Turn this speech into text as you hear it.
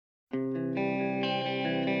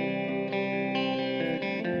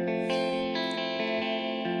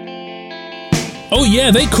Oh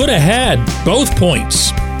yeah, they could have had both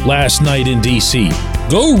points last night in D.C.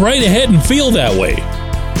 Go right ahead and feel that way.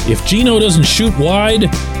 If Gino doesn't shoot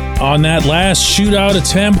wide on that last shootout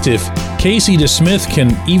attempt, if Casey DeSmith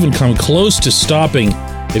can even come close to stopping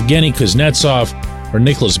Evgeny Kuznetsov or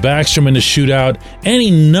Nicholas Backstrom in a shootout,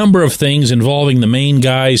 any number of things involving the main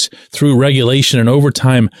guys through regulation and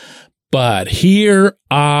overtime. But here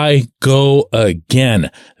I go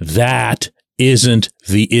again. That isn't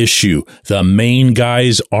the issue. The main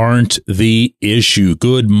guys aren't the issue.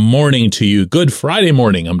 Good morning to you. Good Friday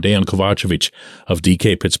morning. I'm Dan Kovacevic of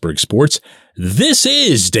DK Pittsburgh Sports. This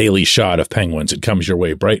is Daily Shot of Penguins. It comes your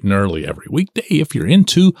way bright and early every weekday if you're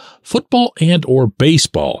into football and or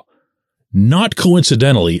baseball. Not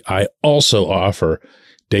coincidentally, I also offer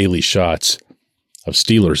daily shots of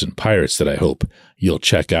Steelers and Pirates that I hope you'll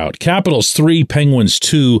check out. Capitals 3, Penguins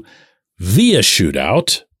 2 via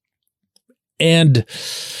shootout. And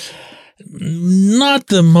not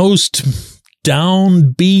the most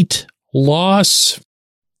downbeat loss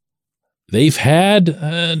they've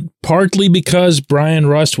had, partly because Brian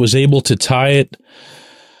Rust was able to tie it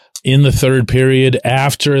in the third period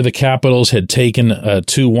after the Capitals had taken a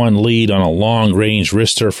 2-1 lead on a long-range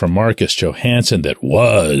wrister from Marcus Johansson that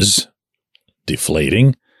was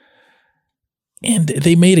deflating. And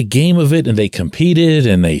they made a game of it, and they competed,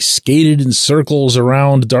 and they skated in circles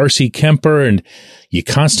around Darcy Kemper, and you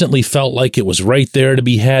constantly felt like it was right there to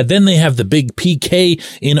be had. Then they have the big PK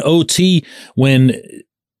in OT when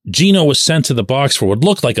Gino was sent to the box for what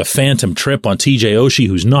looked like a phantom trip on TJ Oshie,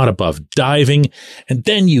 who's not above diving. And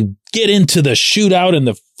then you get into the shootout, and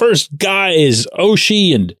the first guy is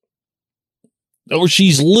Oshie, and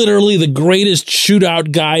Oshie's literally the greatest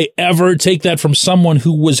shootout guy ever. Take that from someone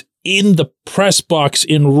who was in the press box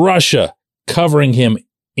in Russia, covering him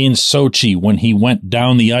in Sochi when he went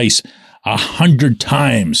down the ice 100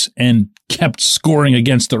 times and kept scoring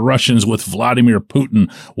against the Russians with Vladimir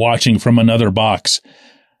Putin watching from another box.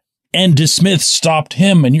 And DeSmith stopped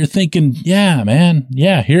him, and you're thinking, yeah, man,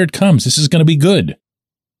 yeah, here it comes. This is going to be good.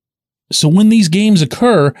 So when these games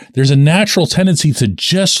occur, there's a natural tendency to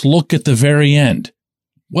just look at the very end.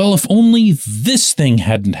 Well, if only this thing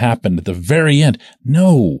hadn't happened at the very end.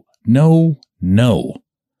 No.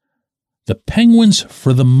 The Penguins,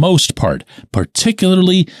 for the most part,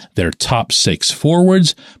 particularly their top 6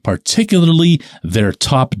 forwards, particularly their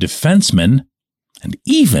top defensemen, and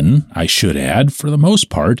even, I should add, for the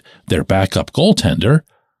most part, their backup goaltender,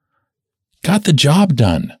 got the job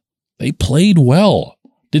done. They played well.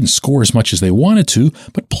 Didn't score as much as they wanted to,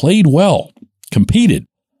 but played well, competed.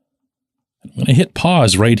 I'm going to hit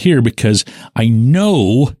pause right here because I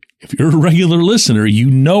know if you're a regular listener,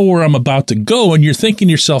 you know where I'm about to go, and you're thinking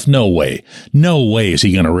to yourself, no way is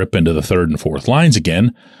he going to rip into the third and fourth lines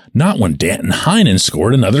again. Not when Danton Heinen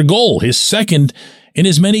scored another goal, his second in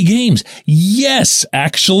as many games. Yes,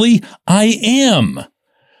 actually, I am.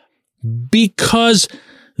 Because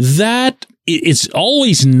that, it's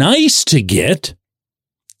always nice to get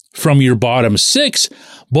from your bottom 6,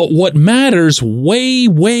 but what matters way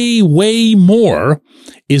more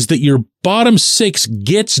is that your bottom 6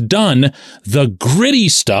 gets done the gritty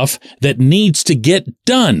stuff that needs to get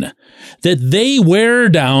done, that they wear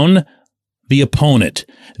down the opponent,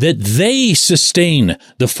 that they sustain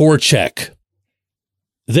the forecheck,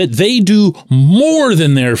 that they do more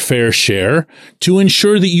than their fair share to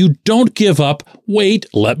ensure that you don't give up, wait,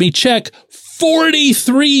 let me check,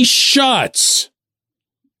 43 shots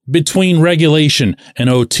between regulation and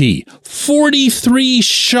OT. 43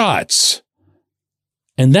 shots.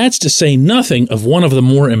 And that's to say nothing of one of the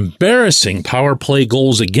more embarrassing power play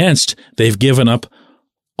goals against they've given up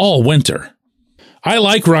all winter. I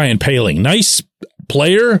like Ryan Poehling. Nice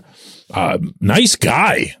player, nice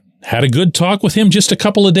guy. Had a good talk with him just a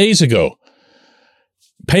couple of days ago.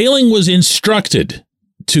 Poehling was instructed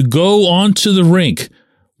to go onto the rink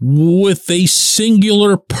with a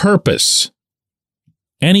singular purpose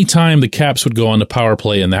anytime the Caps would go on the power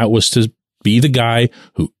play, and that was to be the guy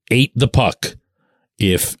who ate the puck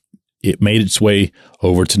if it made its way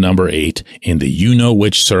over to number 8 in the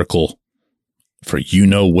you-know-which circle for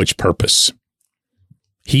you-know-which purpose.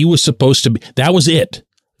 He was supposed to be, that was it.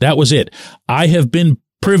 I have been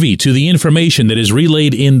privy to the information that is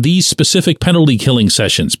relayed in these specific penalty killing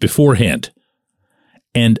sessions beforehand.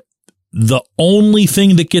 And the only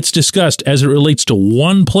thing that gets discussed as it relates to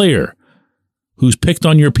one player who's picked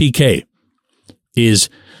on your PK is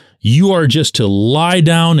you are just to lie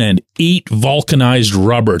down and eat vulcanized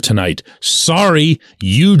rubber tonight. Sorry,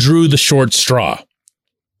 you drew the short straw.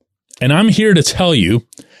 And I'm here to tell you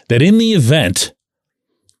that in the event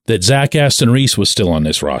that Zach Aston Reese was still on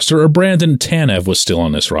this roster, or Brandon Tanev was still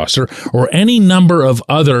on this roster, or any number of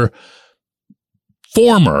other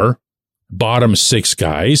former bottom six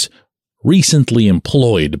guys, recently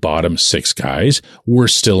employed bottom six guys, were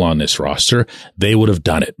still on this roster, they would have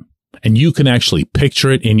done it. And you can actually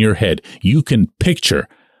picture it in your head. You can picture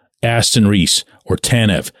Aston Reese or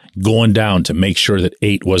Tanev going down to make sure that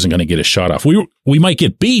 8 wasn't going to get a shot off. We might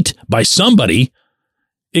get beat by somebody.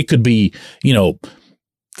 It could be,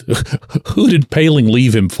 who did Paling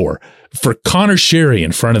leave him for? For Connor Sherry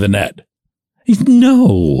in front of the net.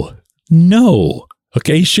 No.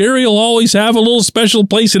 Okay, Sherry will always have a little special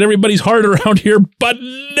place in everybody's heart around here, but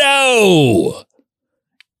no.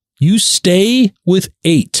 You stay with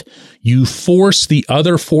 8. You force the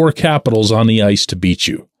other 4 Capitals on the ice to beat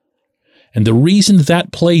you. And the reason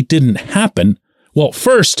that play didn't happen, well,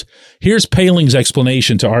 first, here's Paling's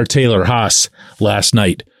explanation to our Taylor Haas last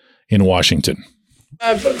night in Washington.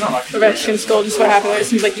 Ovechkin's goal, just what happened. It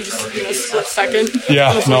seems like you just split second.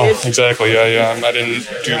 Yeah, no, exactly. Yeah. I didn't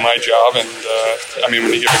do my job, and when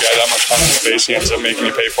you give a guy that much time and space, he ends up making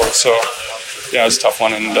you pay for it. So, yeah, it's a tough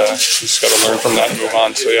one, and you just got to learn from that and move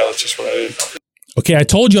on. So, yeah, that's just what I did. Okay, I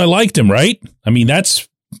told you I liked him, right? I mean, that's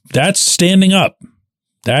standing up.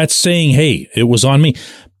 That's saying, hey, it was on me.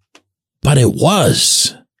 But it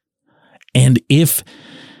was. And if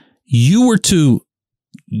you were to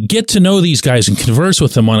get to know these guys and converse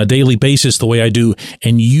with them on a daily basis the way I do,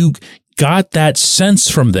 and you got that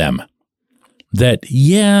sense from them that,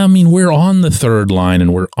 we're on the third line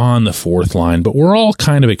and we're on the fourth line, but we're all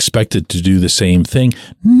kind of expected to do the same thing.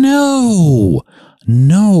 No,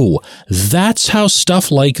 that's how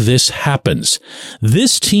stuff like this happens.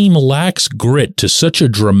 This team lacks grit to such a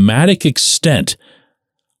dramatic extent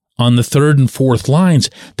on the third and fourth lines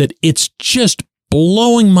that it's just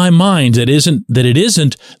blowing my mind that it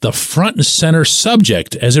isn't the front and center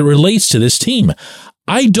subject as it relates to this team.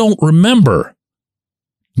 I don't remember,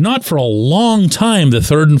 not for a long time, the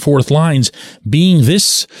third and fourth lines being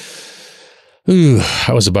this,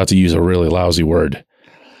 I was about to use a really lousy word,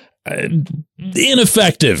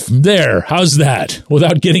 ineffective. There, how's that?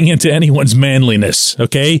 Without getting into anyone's manliness,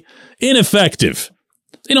 okay? Ineffective.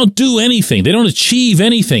 They don't do anything. They don't achieve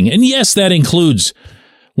anything. And yes, that includes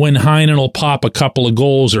when Heinen will pop a couple of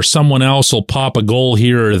goals or someone else will pop a goal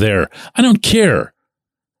here or there. I don't care.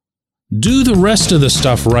 Do the rest of the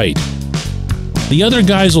stuff right. The other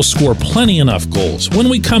guys will score plenty enough goals. When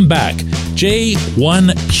we come back,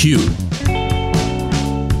 J1Q.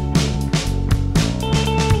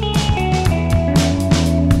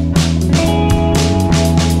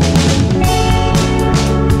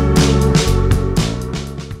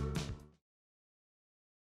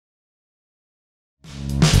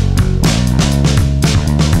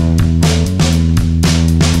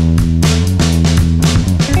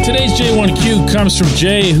 Today's J1Q comes from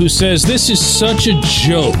Jay, who says, this is such a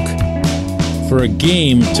joke for a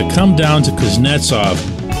game to come down to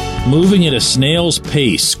Kuznetsov moving at a snail's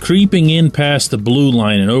pace, creeping in past the blue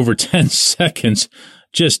line in over 10 seconds,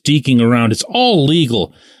 just deking around. It's all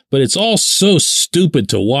legal, but it's all so stupid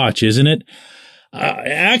to watch, isn't it?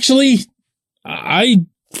 Actually, I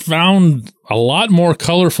found a lot more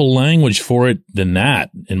colorful language for it than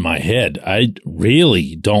that in my head. I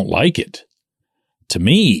really don't like it. To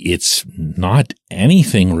me, it's not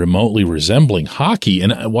anything remotely resembling hockey.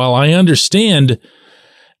 And while I understand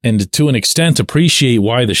and to an extent appreciate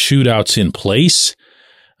why the shootout's in place,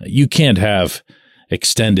 you can't have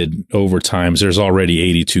extended overtimes. There's already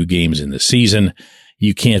 82 games in the season.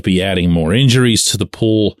 You can't be adding more injuries to the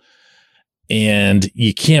pool. And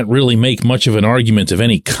you can't really make much of an argument of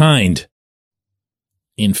any kind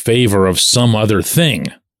in favor of some other thing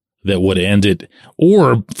that would end it,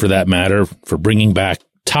 or for that matter, for bringing back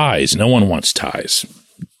ties. No one wants ties.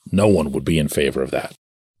 No one would be in favor of that.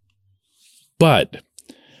 But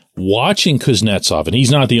watching Kuznetsov, and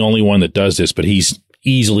he's not the only one that does this, but he's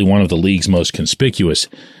easily one of the league's most conspicuous,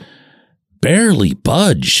 barely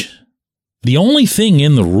budge. The only thing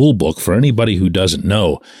in the rule book, for anybody who doesn't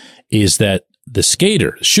know, is that the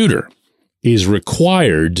shooter, is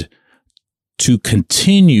required to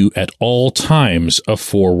continue at all times a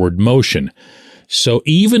forward motion. So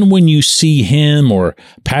even when you see him, or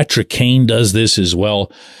Patrick Kane does this as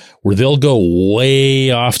well, where they'll go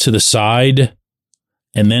way off to the side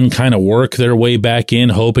and then kind of work their way back in,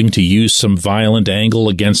 hoping to use some violent angle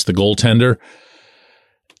against the goaltender,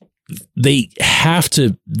 they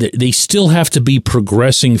still have to be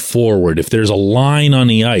progressing forward. If there's a line on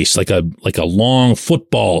the ice, like a long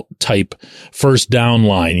football type first down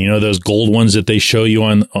line, those gold ones that they show you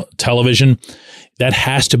on television, that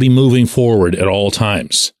has to be moving forward at all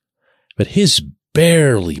times. But his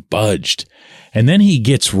barely budged. And then he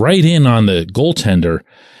gets right in on the goaltender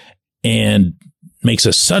and makes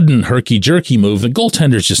a sudden herky-jerky move. The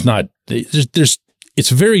goaltender's just not, it's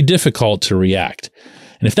very difficult to react.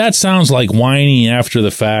 And if that sounds like whining after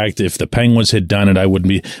the fact, if the Penguins had done it, I wouldn't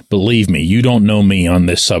be, believe me, you don't know me on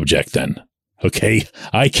this subject then. Okay?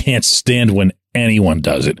 I can't stand when anyone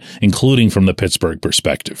does it, including from the Pittsburgh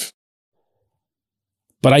perspective.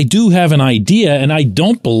 But I do have an idea, and I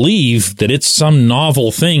don't believe that it's some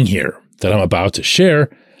novel thing here that I'm about to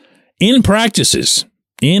share. In practices,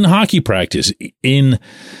 in hockey practice, in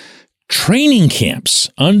training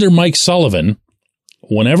camps under Mike Sullivan,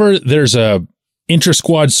 whenever there's a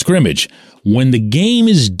inter-squad scrimmage, when the game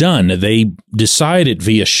is done, they decide it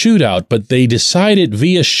via shootout, but they decide it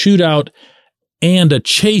via shootout and a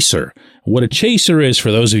chaser. What a chaser is,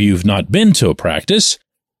 for those of you who've not been to a practice,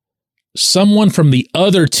 someone from the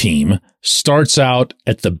other team starts out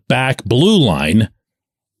at the back blue line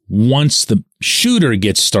once the shooter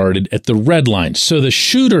gets started at the red line. So the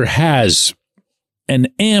shooter has an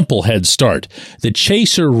ample head start. The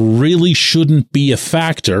chaser really shouldn't be a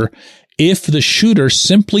factor if the shooter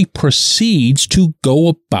simply proceeds to go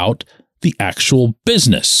about the actual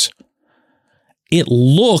business. It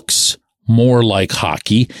looks more like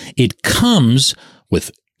hockey. It comes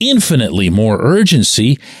with infinitely more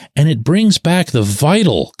urgency, and it brings back the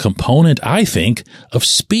vital component, I think, of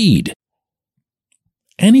speed.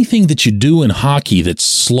 Anything that you do in hockey that's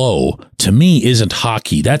slow, to me, isn't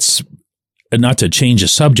hockey. That's, not to change the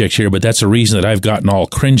subject here, but that's a reason that I've gotten all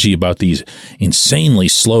cringy about these insanely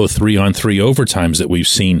slow 3-on-3 overtimes that we've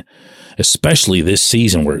seen, especially this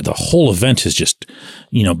season, where the whole event has just,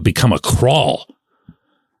 become a crawl.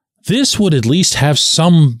 This would at least have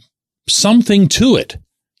something to it.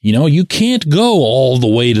 You can't go all the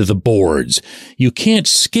way to the boards. You can't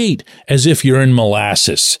skate as if you're in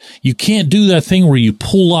molasses. You can't do that thing where you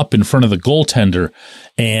pull up in front of the goaltender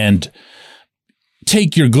and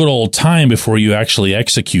take your good old time before you actually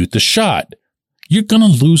execute the shot. You're going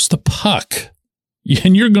to lose the puck.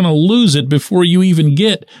 And you're going to lose it before you even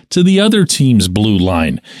get to the other team's blue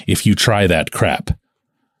line if you try that crap.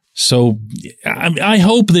 So I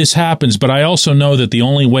hope this happens, but I also know that the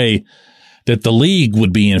only way that the league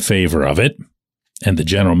would be in favor of it, and the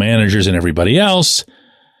general managers and everybody else,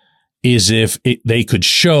 is if they could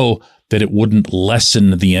show that it wouldn't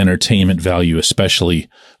lessen the entertainment value, especially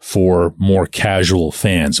for more casual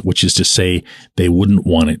fans, which is to say they wouldn't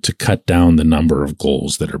want it to cut down the number of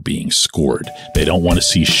goals that are being scored. They don't want to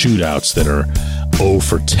see shootouts that are 0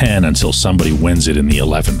 for 10 until somebody wins it in the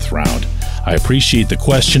 11th round. I appreciate the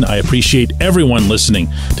question. I appreciate everyone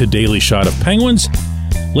listening to Daily Shot of Penguins.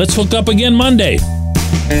 Let's hook up again Monday.